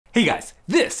Hey guys,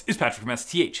 this is Patrick from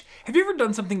STH. Have you ever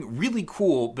done something really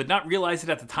cool but not realized it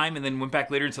at the time and then went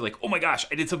back later and said like, oh my gosh,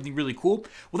 I did something really cool?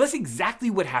 Well, that's exactly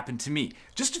what happened to me.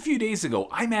 Just a few days ago,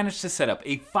 I managed to set up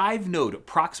a 5-node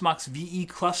Proxmox VE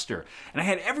Cluster, and I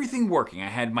had everything working. I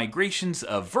had migrations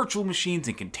of virtual machines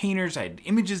and containers, I had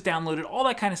images downloaded, all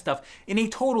that kind of stuff in a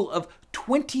total of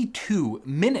 22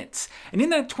 minutes. And in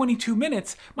that 22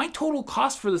 minutes, my total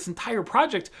cost for this entire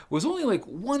project was only like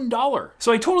 $1.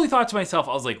 So I totally thought to myself,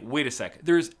 I was like, wait a sec,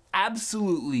 there's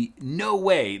absolutely no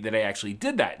way that I actually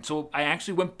did that. So I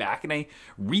actually went back and I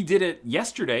redid it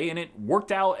yesterday and it worked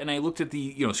out, and I looked at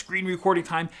the screen recording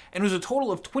time and it was a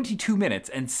total of 22 minutes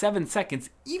and 7 seconds,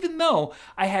 even though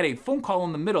I had a phone call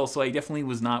in the middle, so I definitely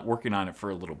was not working on it for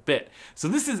a little bit. So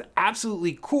this is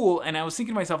absolutely cool, and I was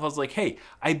thinking to myself, I was like, hey,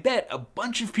 I bet a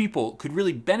bunch of people could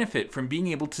really benefit from being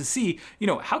able to see,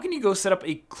 how can you go set up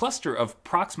a cluster of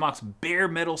Proxmox bare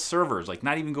metal servers, like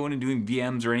not even going and doing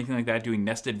VMs or anything like that, doing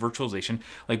nested virtualization,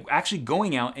 like actually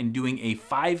going out and doing a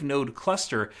 5-node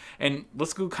cluster. And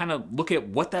let's go kind of look at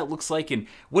what that looks like and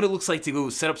what it looks like to go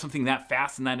set up something that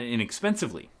fast and that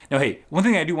inexpensively. Now, hey, one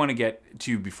thing I do want to get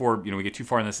to before we get too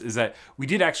far in this is that we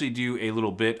did actually do a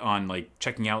little bit on like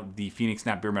checking out the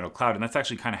PhoenixNAP bare metal cloud, and that's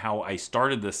actually kind of how I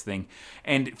started this thing.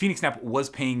 And PhoenixNAP was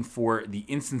paying for the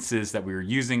instances that we were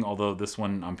using, although this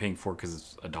one I'm paying for because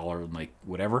it's $1 and like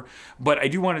whatever. But I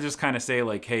do want to just kind of say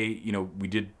like, hey, we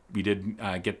did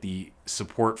get the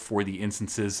support for the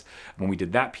instances when we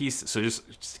did that piece. So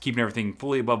just keeping everything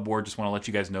fully above board, just want to let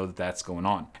you guys know that that's going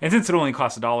on. And since it only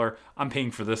costs $1, I'm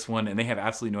paying for this one, and they have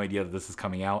absolutely no idea that this is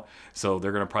coming out. So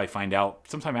they're going to probably find out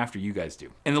sometime after you guys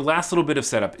do. And the last little bit of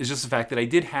setup is just the fact that I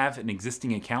did have an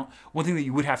existing account. One thing that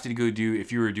you would have to go do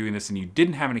if you were doing this and you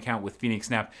didn't have an account with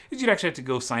PhoenixNAP is you'd actually have to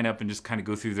go sign up and just kind of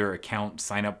go through their account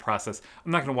sign up process.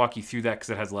 I'm not going to walk you through that because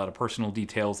it has a lot of personal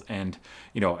details, and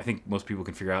I think most people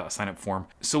can figure out a sign up form.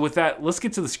 So with that, let's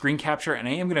get to the screen capture, and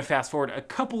I am going to fast forward a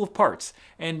couple of parts,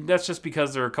 and that's just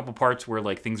because there are a couple parts where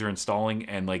like things are installing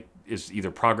and like is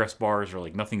either progress bars or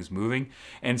like nothing's moving.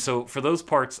 And so for those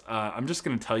parts, I'm just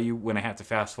going to tell you when I have to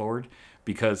fast forward,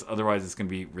 because otherwise it's going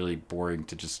to be really boring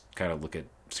to just kind of look at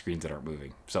screens that aren't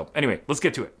moving. So anyway, let's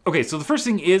get to it. Okay, so the first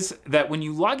thing is that when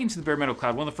you log into the bare metal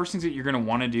cloud, one of the first things that you're going to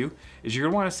want to do is you're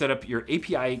going to want to set up your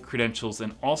API credentials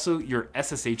and also your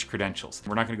SSH credentials.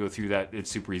 We're not going to go through that. It's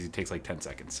super easy. It takes like 10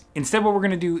 seconds. Instead, what we're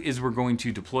going to do is we're going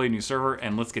to deploy a new server,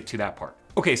 and let's get to that part.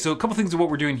 Okay, so a couple things of what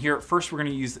we're doing here. First, we're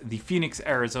going to use the Phoenix,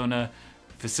 Arizona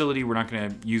facility. We're not going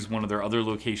to use one of their other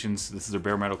locations. This is their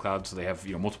bare metal cloud, so they have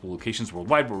multiple locations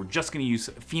worldwide, but we're just going to use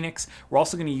Phoenix. We're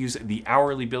also going to use the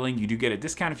hourly billing. You do get a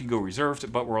discount if you go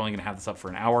reserved, but we're only going to have this up for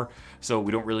an hour, so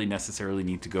we don't really necessarily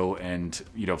need to go and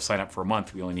sign up for a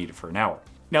month. We only need it for an hour.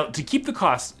 Now, to keep the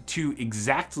cost to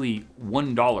exactly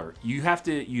 $1, you have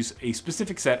to use a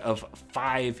specific set of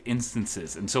 5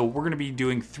 instances. And so we're going to be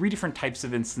doing 3 different types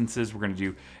of instances. We're going to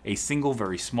do a single,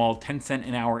 very small 10-cent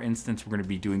an hour instance. We're going to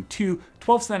be doing 2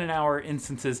 12-cent an hour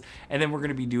instances, and then we're going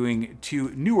to be doing 2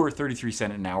 newer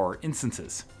 33-cent an hour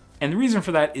instances. And the reason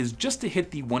for that is just to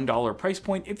hit the $1 price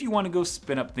point. If you want to go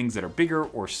spin up things that are bigger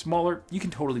or smaller, you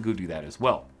can totally go do that as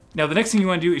well. Now, the next thing you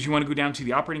want to do is you want to go down to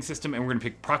the operating system, and we're going to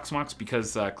pick Proxmox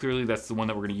because clearly that's the one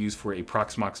that we're going to use for a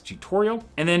Proxmox tutorial.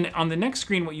 And then on the next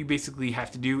screen, what you basically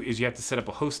have to do is you have to set up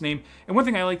a host name. And one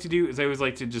thing I like to do is I always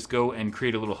like to just go and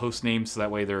create a little host name, so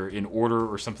that way they're in order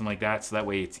or something like that. So that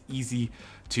way it's easy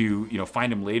to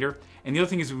find them later. And the other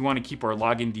thing is we want to keep our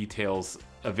login details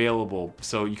available.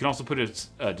 So you can also put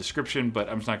a description, but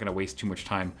I'm just not going to waste too much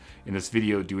time in this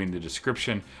video doing the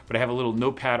description. But I have a little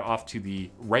notepad off to the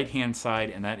right-hand side,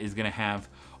 and that is going to have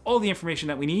all the information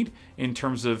that we need in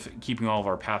terms of keeping all of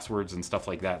our passwords and stuff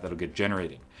like that that'll get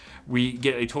generated. We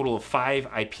get a total of 5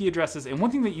 IP addresses, and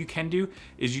one thing that you can do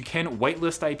is you can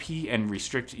whitelist IP and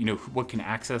restrict what can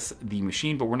access the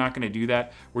machine, but we're not going to do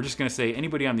that. We're just going to say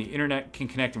anybody on the internet can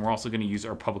connect, and we're also going to use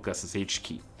our public SSH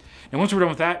key. And once we're done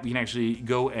with that, we can actually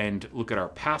go and look at our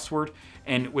password.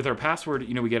 And with our password,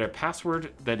 we get a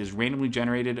password that is randomly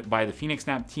generated by the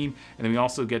PhoenixNAP team, and then we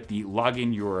also get the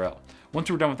login URL. Once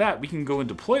we're done with that, we can go and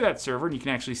deploy that server, and you can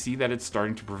actually see that it's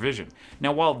starting to provision.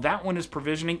 Now, while that one is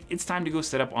provisioning, it's time to go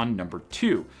set up on number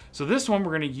 2. So this one,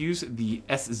 we're going to use the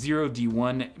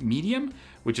S0D1 medium,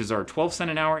 which is our 12-cent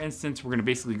an hour instance. We're going to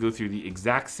basically go through the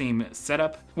exact same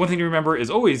setup. One thing to remember is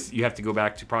always you have to go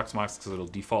back to Proxmox because it'll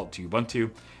default to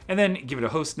Ubuntu, and then give it a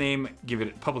host name, give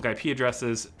it public IP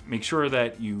addresses, make sure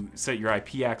that you set your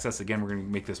IP access. Again, we're going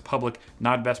to make this public,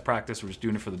 not best practice. We're just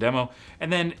doing it for the demo.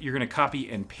 And then you're going to copy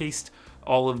and paste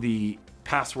all of the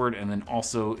password, and then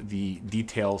also the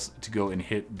details to go and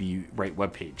hit the right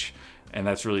web page. And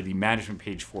that's really the management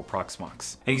page for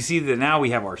Proxmox. And you can see that now we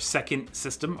have our second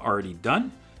system already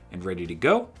done and ready to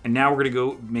go. And now we're gonna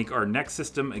go make our next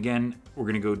system. Again, we're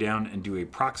gonna go down and do a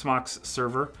Proxmox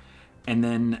server. And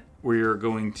then we're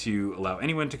going to allow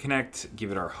anyone to connect,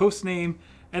 give it our host name,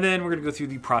 and then we're gonna go through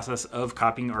the process of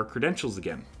copying our credentials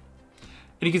again.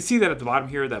 And you can see that at the bottom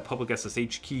here, that public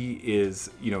SSH key is,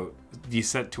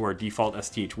 set to our default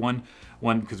STH1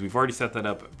 one, because we've already set that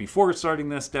up before starting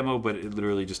this demo, but it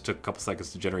literally just took a couple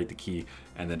seconds to generate the key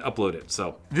and then upload it.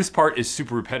 So this part is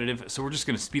super repetitive, so we're just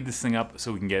gonna speed this thing up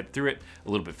so we can get through it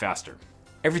a little bit faster.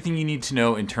 Everything you need to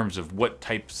know in terms of what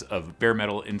types of bare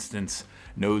metal instance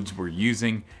nodes we're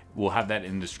using, we'll have that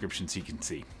in the description so you can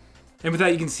see. And with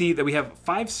that, you can see that we have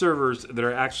 5 servers that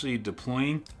are actually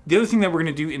deploying. The other thing that we're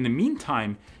gonna do in the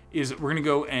meantime is we're gonna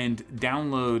go and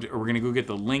download, or we're gonna go get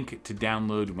the link to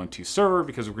download Ubuntu server,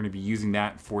 because we're gonna be using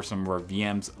that for some of our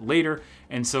VMs later.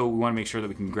 And so we wanna make sure that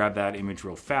we can grab that image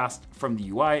real fast from the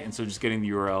UI. And so just getting the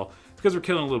URL, because we're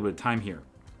killing a little bit of time here.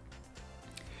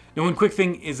 Now, one quick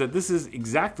thing is that this is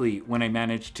exactly when I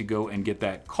managed to go and get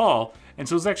that call. And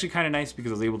so it's actually kind of nice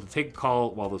because I was able to take a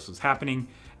call while this was happening.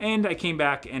 And I came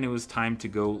back and it was time to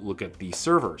go look at the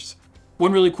servers.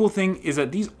 One really cool thing is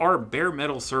that these are bare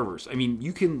metal servers. I mean,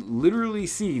 you can literally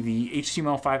see the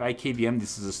HTML5 IKVM.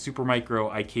 This is a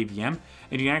Supermicro IKVM.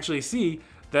 And you can actually see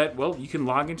that, well, you can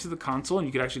log into the console and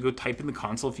you could actually go type in the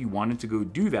console if you wanted to go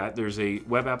do that. There's a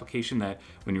web application that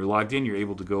when you're logged in, you're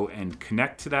able to go and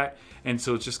connect to that. And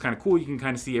so it's just kind of cool. You can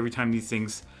kind of see every time these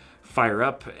things fire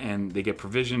up and they get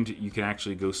provisioned, you can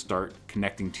actually go start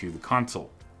connecting to the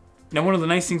console. Now, one of the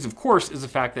nice things, of course, is the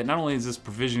fact that not only is this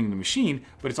provisioning the machine,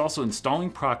 but it's also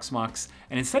installing Proxmox,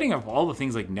 and in setting up all the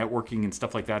things like networking and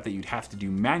stuff like that that you'd have to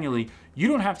do manually. You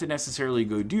don't have to necessarily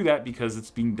go do that because it's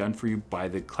being done for you by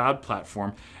the cloud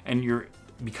platform, and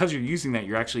because you're using that,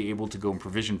 you're actually able to go and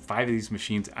provision 5 of these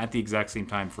machines at the exact same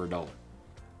time for $1.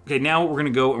 Okay, now we're gonna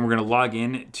go and we're gonna log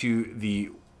in to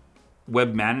the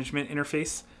web management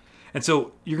interface. And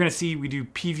so you're gonna see we do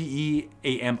PVE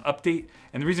AM update.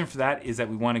 And the reason for that is that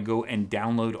we wanna go and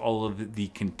download all of the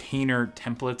container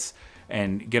templates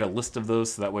and get a list of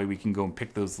those so that way we can go and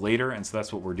pick those later. And so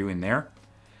that's what we're doing there.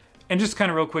 And just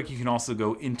kind of real quick, you can also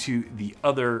go into the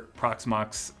other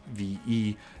Proxmox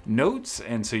VE nodes.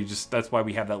 And so that's why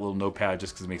we have that little notepad,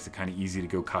 just because it makes it kind of easy to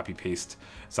go copy paste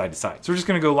side to side. So we're just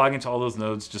gonna go log into all those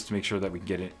nodes just to make sure that we can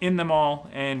get it in them all.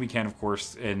 And we can, of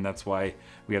course, and that's why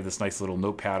we have this nice little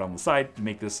notepad on the side to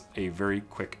make this a very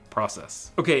quick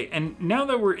process. Okay, and now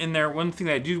that we're in there, one thing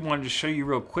that I do want to show you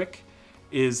real quick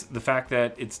is the fact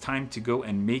that it's time to go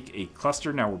and make a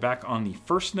cluster. Now we're back on the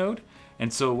first node.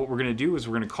 And so what we're gonna do is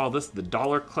we're gonna call this the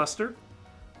 $ cluster.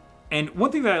 And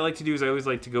one thing that I like to do is I always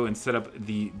like to go and set up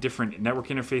the different network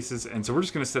interfaces. And so we're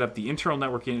just gonna set up the internal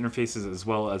network interfaces as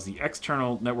well as the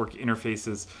external network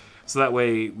interfaces. So that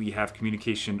way we have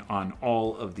communication on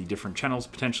all of the different channels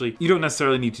potentially. You don't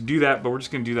necessarily need to do that, but we're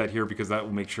just gonna do that here because that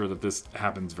will make sure that this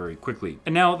happens very quickly.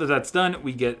 And now that that's done,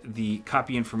 we get the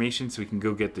copy information, so we can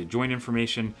go get the join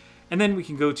information. And then we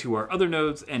can go to our other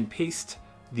nodes and paste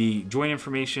the join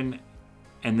information.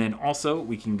 And then also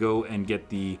we can go and get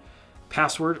the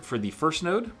password for the first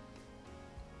node,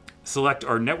 select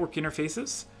our network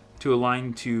interfaces to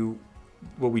align to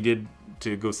what we did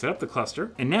to go set up the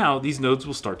cluster. And now these nodes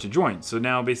will start to join. So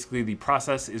now basically the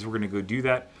process is we're gonna go do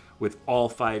that with all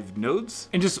 5 nodes.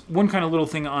 And just one kind of little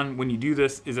thing on when you do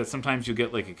this is that sometimes you'll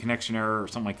get like a connection error or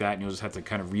something like that, and you'll just have to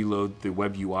kind of reload the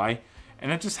web UI.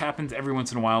 And that just happens every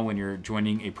once in a while when you're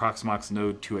joining a Proxmox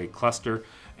node to a cluster.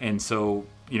 And so,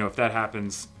 if that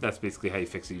happens, that's basically how you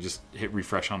fix it. You just hit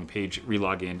refresh on the page,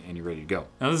 relog in, and you're ready to go.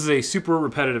 Now, this is a super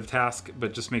repetitive task,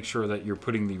 but just make sure that you're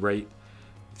putting the right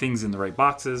things in the right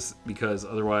boxes, because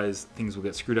otherwise things will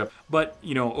get screwed up. But,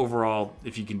 overall,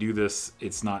 if you can do this,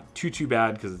 it's not too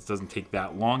bad because it doesn't take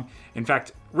that long. In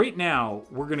fact, right now,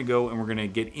 we're gonna go and we're gonna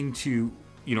get into,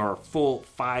 our full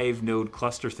 5-node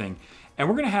cluster thing. And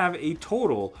we're gonna have a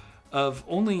total of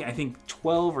only, I think,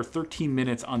 12 or 13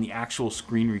 minutes on the actual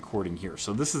screen recording here.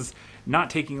 So this is not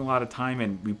taking a lot of time,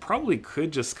 and we probably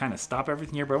could just kind of stop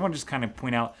everything here, but I want to just kind of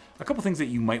point out a couple things that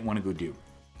you might want to go do.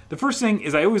 The first thing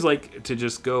is I always like to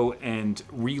just go and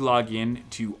re-log in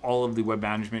to all of the web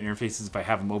management interfaces if I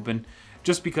have them open,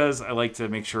 just because I like to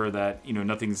make sure that,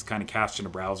 nothing's kind of cached in a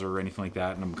browser or anything like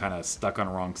that, and I'm kind of stuck on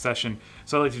a wrong session.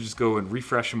 So I like to just go and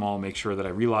refresh them all, make sure that I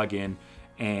re-log in,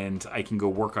 and I can go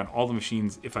work on all the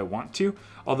machines if I want to.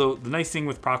 Although the nice thing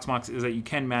with Proxmox is that you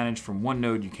can manage from one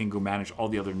node, you can go manage all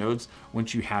the other nodes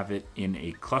once you have it in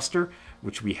a cluster,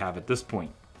 which we have at this point.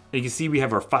 You can see we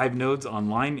have our 5 nodes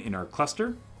online in our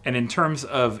cluster. And in terms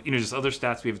of just other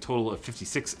stats, we have a total of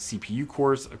 56 CPU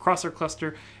cores across our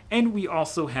cluster. And we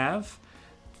also have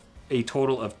a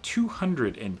total of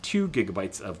 202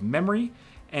 gigabytes of memory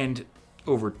and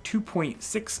over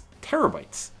 2.6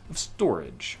 terabytes of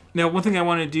storage. Now, one thing I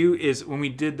want to do is when we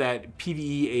did that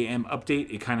PVE AM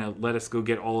update, it kind of let us go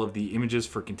get all of the images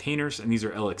for containers, and these are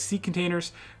LXC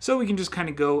containers. So we can just kind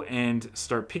of go and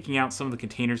start picking out some of the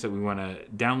containers that we want to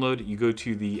download. You go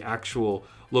to the actual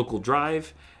local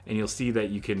drive, and you'll see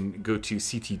that you can go to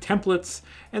CT templates,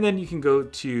 and then you can go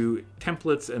to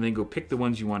templates and then go pick the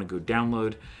ones you want to go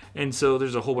download. And so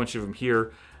there's a whole bunch of them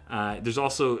here. There's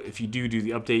also, if you do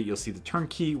the update, you'll see the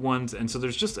turnkey ones. And so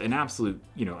there's just an absolute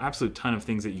ton of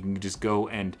things that you can just go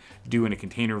and do in a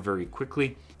container very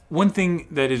quickly. One thing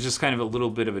that is just kind of a little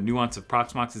bit of a nuance of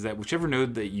Proxmox is that whichever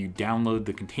node that you download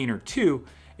the container to,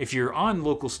 if you're on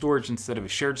local storage instead of a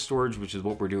shared storage, which is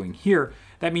what we're doing here,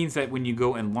 that means that when you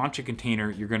go and launch a container,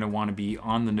 you're going to want to be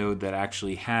on the node that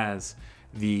actually has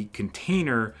the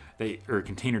container or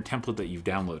container template that you've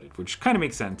downloaded, which kind of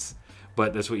makes sense,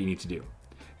 but that's what you need to do.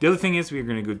 The other thing is we're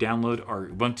going to go download our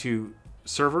Ubuntu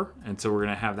server, and so we're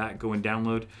going to have that go and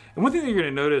download. And one thing that you're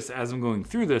going to notice as I'm going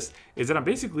through this is that I'm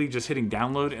basically just hitting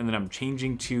download, and then I'm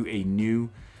changing to a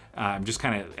new, I'm just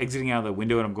kind of exiting out of the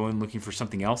window and I'm going looking for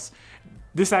something else.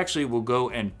 This actually will go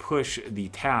and push the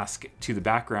task to the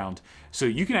background, so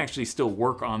you can actually still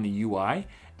work on the UI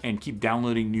and keep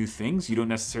downloading new things. You don't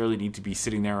necessarily need to be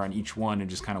sitting there on each one and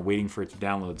just kind of waiting for it to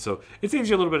download. So it saves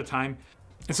you a little bit of time.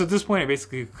 And so at this point, I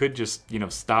basically could just,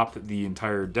 stop the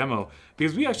entire demo,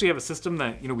 because we actually have a system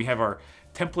that, we have our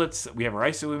templates, we have our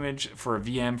ISO image for a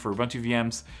VM, for Ubuntu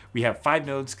VMs. We have 5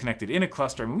 nodes connected in a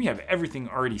cluster. I mean, we have everything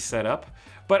already set up.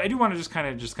 But I do want to just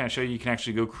kind of show you can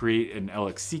actually go create an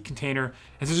LXC container.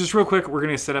 And so just real quick, we're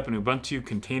going to set up an Ubuntu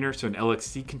container, so an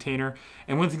LXC container.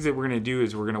 And one of the things that we're going to do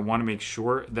is we're going to want to make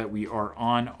sure that we are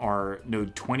on our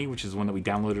node 20, which is the one that we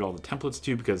downloaded all the templates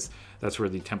to, because that's where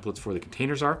the templates for the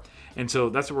containers are. And so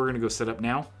that's what we're going to go set up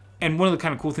now. And one of the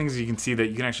kind of cool things is you can see that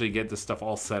you can actually get this stuff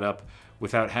all set up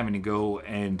without having to go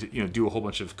and do a whole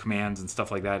bunch of commands and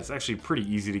stuff like that. It's actually pretty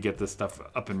easy to get this stuff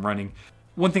up and running.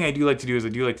 One thing I do like to do is I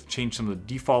do like to change some of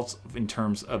the defaults in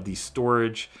terms of the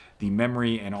storage, the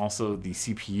memory, and also the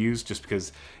CPUs, just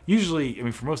because usually,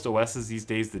 for most OSs these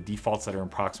days, the defaults that are in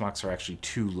Proxmox are actually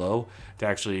too low to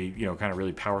actually, kind of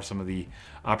really power some of the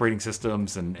operating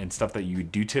systems and stuff that you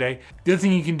would do today. The other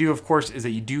thing you can do, of course, is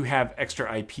that you do have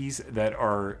extra IPs that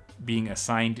are being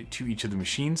assigned to each of the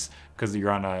machines because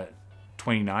you're on a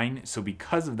 29. So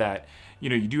because of that, you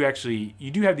do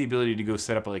have the ability to go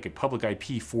set up like a public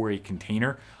IP for a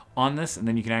container on this, and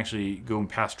then you can actually go and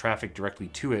pass traffic directly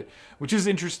to it, which is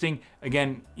interesting.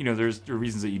 Again, there are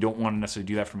reasons that you don't want to necessarily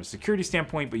do that from a security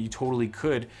standpoint, but you totally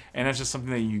could, and that's just something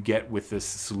that you get with this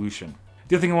solution.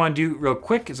 The other thing I want to do real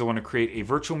quick is I want to create a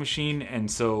virtual machine,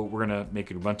 and so we're going to make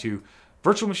an Ubuntu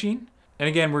virtual machine. And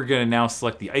again, we're going to now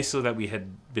select the ISO that we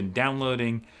had been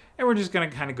downloading, and we're just going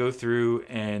to kind of go through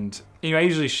and, I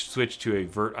usually switch to a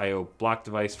VirtIO block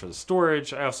device for the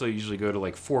storage. I also usually go to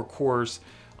like 4 cores.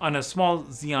 On a small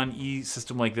Xeon E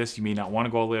system like this, you may not want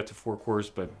to go all the way up to 4 cores,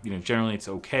 but generally it's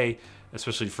okay,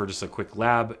 especially for just a quick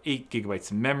lab. 8 gigabytes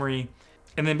of memory.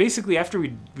 And then basically after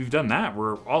we've done that,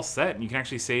 we're all set, and you can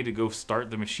actually say to go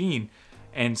start the machine.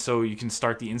 And so you can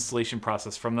start the installation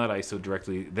process from that ISO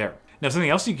directly there. Now, something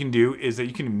else you can do is that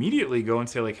you can immediately go and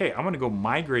say like, hey, I'm going to go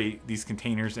migrate these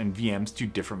containers and VMs to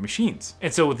different machines.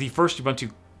 And so with the first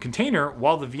Ubuntu container,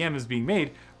 while the VM is being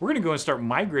made, we're going to go and start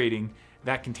migrating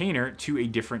that container to a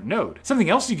different node. Something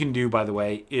else you can do, by the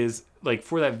way, is like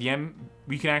for that VM,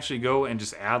 we can actually go and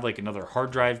just add like another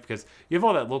hard drive, because you have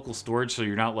all that local storage. So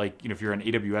you're not like, if you're on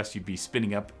AWS, you'd be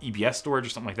spinning up EBS storage or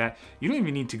something like that. You don't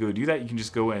even need to go do that. You can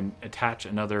just go and attach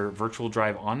another virtual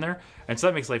drive on there. And so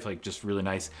that makes life like just really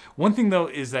nice. One thing though,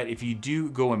 is that if you do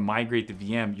go and migrate the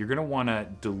VM, you're gonna wanna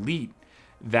delete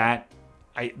that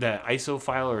ISO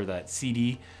file or that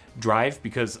CD drive,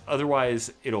 because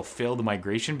otherwise it'll fail the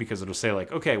migration, because it'll say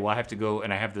like, okay, well I have to go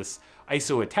and I have this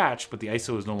ISO attached, but the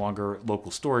ISO is no longer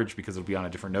local storage because it'll be on a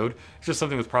different node. It's just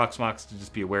something with Proxmox to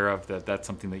just be aware of, that that's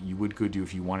something that you would go do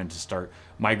if you wanted to start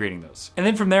migrating those. And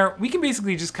then from there, we can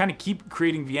basically just kind of keep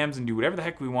creating VMs and do whatever the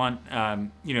heck we want.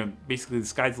 Basically the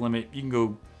sky's the limit. You can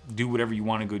go do whatever you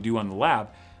want to go do on the lab.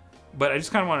 But I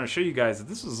just kind of wanted to show you guys that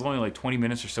this was only like 20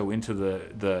 minutes or so into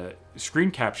the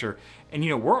screen capture. And,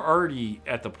 we're already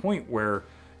at the point where,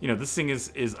 this thing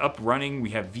is up running.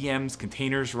 We have VMs,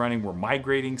 containers running. We're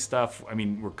migrating stuff. I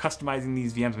mean, we're customizing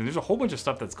these VMs. I mean, there's a whole bunch of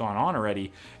stuff that's gone on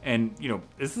already. And,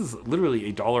 this is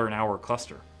literally $1 an hour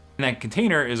cluster. And that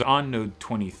container is on node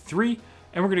 23.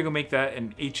 And we're gonna go make that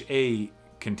an HA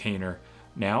container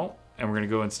now. And we're gonna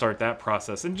go and start that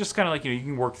process. And just kind of like, you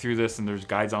can work through this and there's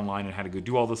guides online on how to go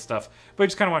do all this stuff. But I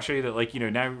just kind of want to show you that, like,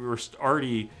 now we're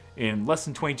already in less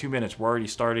than 22 minutes, we're already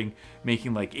starting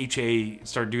making like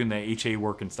start doing the HA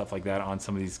work and stuff like that on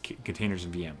some of these containers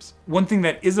and VMs. One thing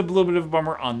that is a little bit of a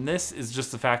bummer on this is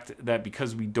just the fact that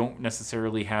because we don't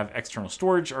necessarily have external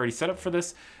storage already set up for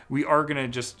this, we are gonna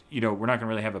just, we're not gonna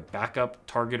really have a backup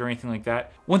target or anything like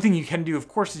that. One thing you can do, of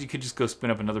course, is you could just go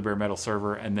spin up another bare metal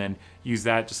server and then use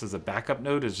that just as a backup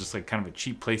node, as just like kind of a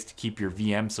cheap place to keep your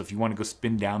VM. So if you want to go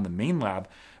spin down the main lab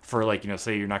for like,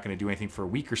 say you're not going to do anything for a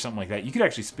week or something like that, you could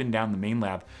actually spin down the main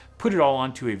lab, put it all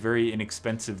onto a very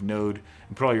inexpensive node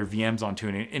and put all your VMs onto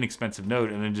an inexpensive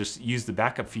node, and then just use the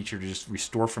backup feature to just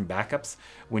restore from backups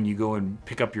when you go and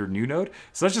pick up your new node.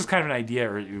 So that's just kind of an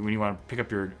idea, or when you want to pick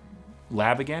up your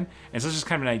lab again. And so it's just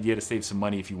kind of an idea to save some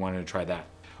money if you wanted to try that.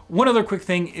 One other quick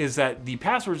thing is that the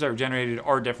passwords that are generated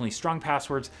are definitely strong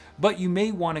passwords, but you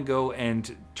may want to go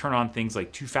and turn on things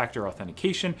like two-factor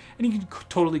authentication, and you can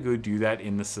totally go do that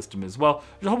in the system as well.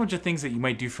 There's a whole bunch of things that you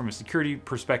might do from a security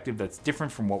perspective that's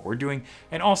different from what we're doing.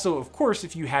 And also, of course,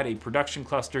 if you had a production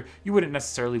cluster, you wouldn't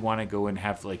necessarily want to go and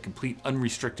have like complete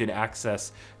unrestricted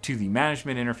access to the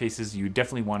management interfaces. You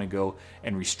definitely want to go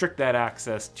and restrict that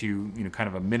access to, kind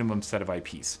of a minimum set of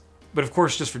IPs. But of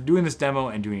course, just for doing this demo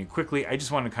and doing it quickly, I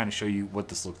just wanted to kind of show you what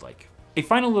this looked like. A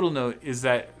final little note is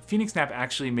that PhoenixNAP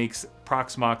actually makes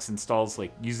Proxmox installs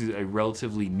like uses a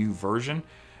relatively new version.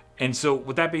 And so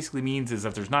what that basically means is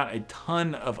that there's not a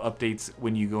ton of updates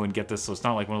when you go and get this. So it's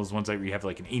not like one of those ones that you have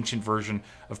like an ancient version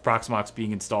of Proxmox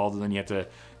being installed and then you have to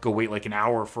go wait like an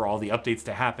hour for all the updates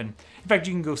to happen. In fact,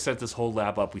 you can go set this whole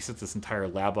lab up. We set this entire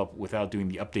lab up without doing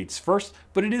the updates first,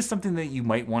 but it is something that you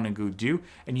might want to go do,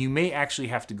 and you may actually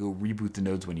have to go reboot the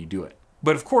nodes when you do it.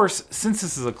 But of course, since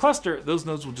this is a cluster, those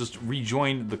nodes will just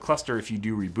rejoin the cluster if you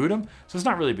do reboot them, so it's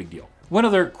not really a big deal. One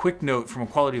other quick note from a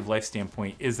quality of life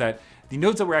standpoint is that the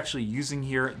nodes that we're actually using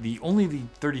here, only the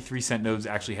 33-cent nodes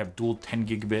actually have dual 10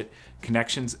 gigabit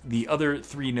connections. The other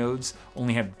 3 nodes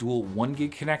only have dual 1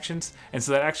 gig connections. And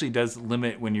so that actually does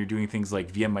limit, when you're doing things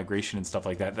like VM migration and stuff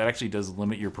like that, that actually does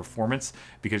limit your performance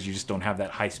because you just don't have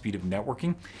that high speed of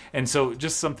networking. And so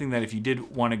just something that if you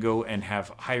did want to go and have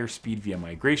higher speed VM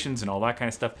migrations and all that kind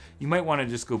of stuff, you might want to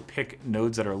just go pick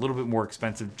nodes that are a little bit more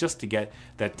expensive just to get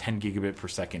that 10 gigabit per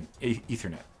second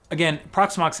Ethernet. Again,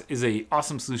 Proxmox is an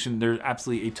awesome solution. There's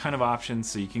absolutely a ton of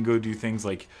options. So you can go do things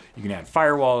like you can add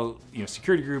firewall,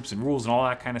 security groups and rules and all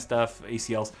that kind of stuff,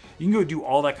 ACLs. You can go do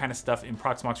all that kind of stuff in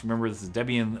Proxmox. Remember, this is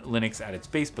Debian Linux at its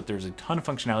base, but there's a ton of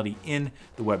functionality in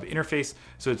the web interface.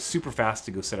 So it's super fast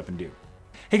to go set up and do.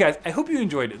 Hey guys, I hope you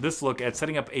enjoyed this look at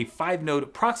setting up a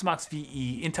 5-node Proxmox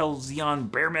VE Intel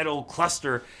Xeon bare metal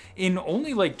cluster in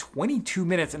only like 22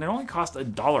 minutes, and it only cost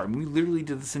 $1. I mean, we literally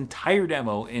did this entire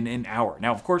demo in an hour.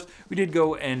 Now, of course, we did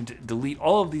go and delete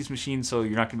all of these machines, so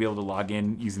you're not gonna be able to log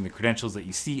in using the credentials that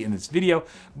you see in this video,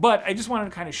 but I just wanted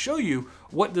to kind of show you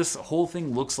what this whole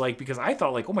thing looks like, because I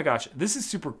thought like, oh my gosh, this is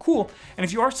super cool. And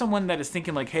if you are someone that is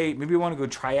thinking like, hey, maybe I want to go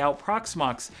try out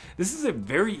Proxmox, this is a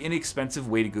very inexpensive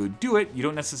way to go do it. You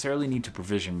don't necessarily need to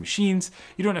provision machines.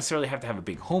 You don't necessarily have to have a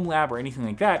big home lab or anything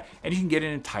like that, and you can get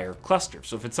an entire cluster.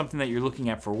 So if it's something that you're looking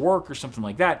at for work or something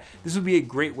like that, this would be a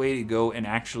great way to go and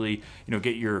actually,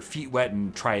 get your feet wet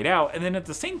and try it out. And then at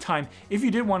the same time, if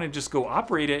you did want to just go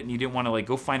operate it and you didn't want to like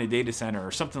go find a data center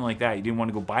or something like that, you didn't want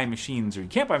to go buy machines, or you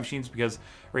can't buy machines because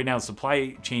right now the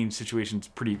supply chain situation is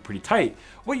pretty tight,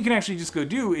 what you can actually just go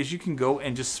do is you can go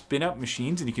and just spin up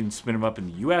machines, and you can spin them up in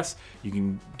the US, you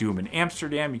can do them in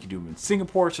Amsterdam, you can do them in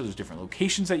Singapore, so there's different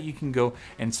locations that you can go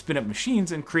and spin up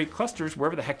machines and create clusters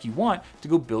wherever the heck you want to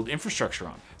go build infrastructure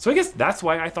on. So I guess that's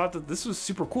why I thought that this was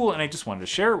super cool, and I just wanted to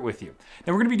share it with you.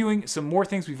 Now we're going to be doing some more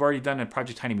things we've already done in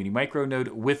Project Tiny Mini Micro node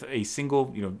with a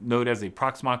single node as a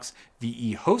Proxmox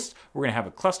VE host. We're going to have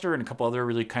a cluster and a couple other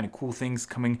really kind of cool things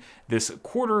coming this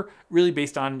quarter, really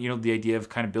based on the idea of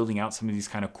kind of building out some of these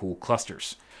kind of cool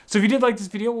clusters. So if you did like this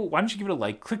video, well, why don't you give it a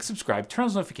like, click subscribe, turn on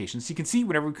those notifications so you can see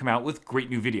whenever we come out with great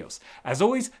new videos. As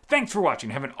always, thanks for watching.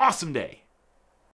 Have an awesome day.